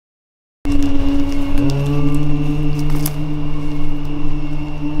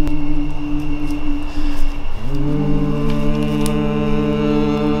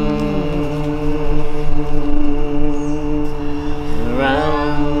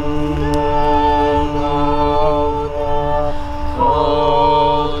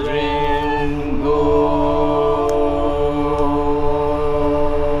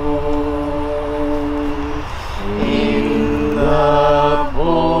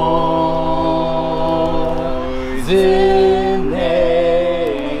sin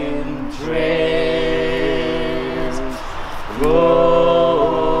and trace.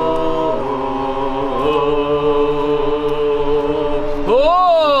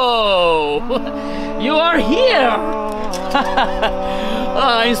 Oh, you are here!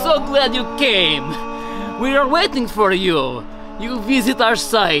 I'm so glad you came. We are waiting for you. You visit our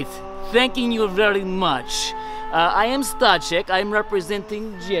site. Thanking you very much. I am Stacek. I'm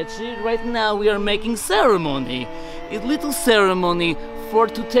representing Dzieci. Right now we are making ceremony. A little ceremony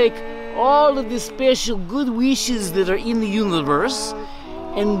to take all of the special good wishes that are in the universe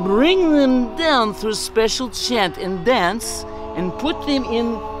and bring them down through special chant and dance and put them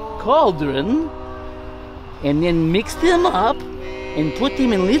in cauldron and then mix them up and put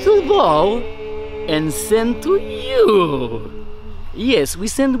them in little bowl and send to you. Yes, we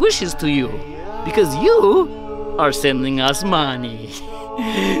send wishes to you because you are sending us money.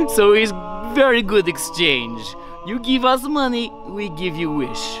 So it's very good exchange. You give us money, we give you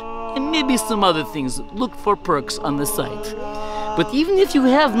wish. And maybe some other things. Look for perks on the site. But even if you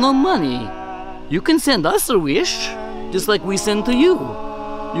have no money, you can send us a wish, just like we send to you.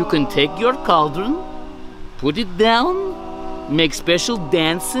 You can take your cauldron, put it down, make special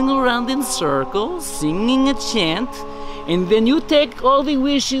dancing around in circles, singing a chant, and then you take all the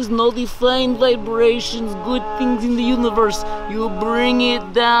wishes and all the fine vibrations, good things in the universe, you bring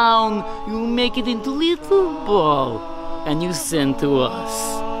it down, you make it into little ball, and you send to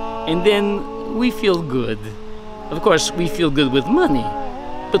us. And then we feel good. Of course, we feel good with money,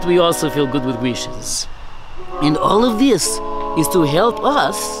 but we also feel good with wishes. And all of this is to help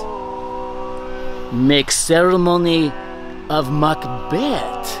us make ceremony of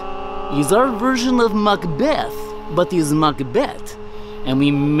Macbeth. Is our version of Macbeth, but is Makbet. And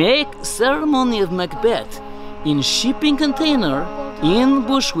we make ceremony of Macbeth in shipping container in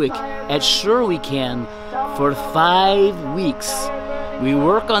Bushwick at Sure We Can for 5 weeks. We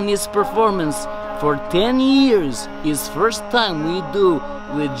work on this performance for 10 years. It's first time we do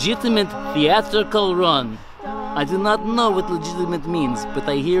legitimate theatrical run. I do not know what legitimate means, but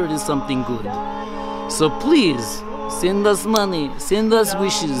I hear it is something good. So please, send us money, send us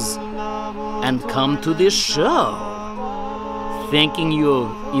wishes, and come to this show. Thanking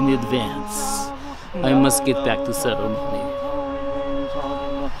you in advance. I must get back to ceremony.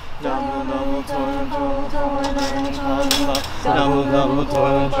 Double, double,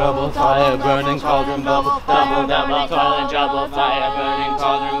 toil and trouble, fire burning, cauldron bubble. Double, double, toil and trouble, fire burning,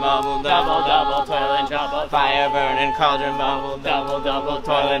 cauldron bubble. Double, double, toil and trouble, fire burning, cauldron bubble. Double, double,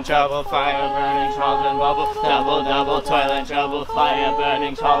 toil and trouble, fire burning, cauldron bubble. Double, double, toil and trouble, fire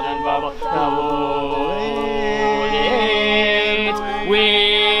burning, cauldron bubble. It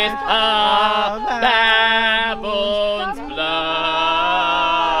with a baboon's blood.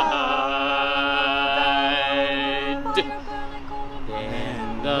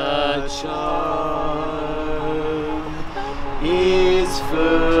 Then the charm is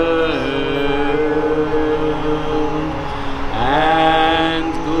firm and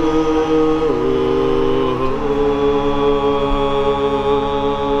good.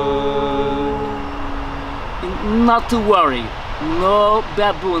 Not to worry, no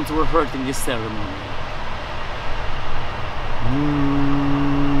baboons were hurt in this ceremony.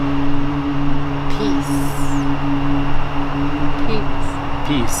 Peace. Peace.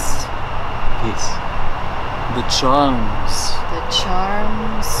 Peace. Peace. The charms. The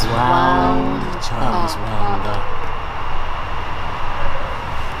charms Wound. The charms wound up.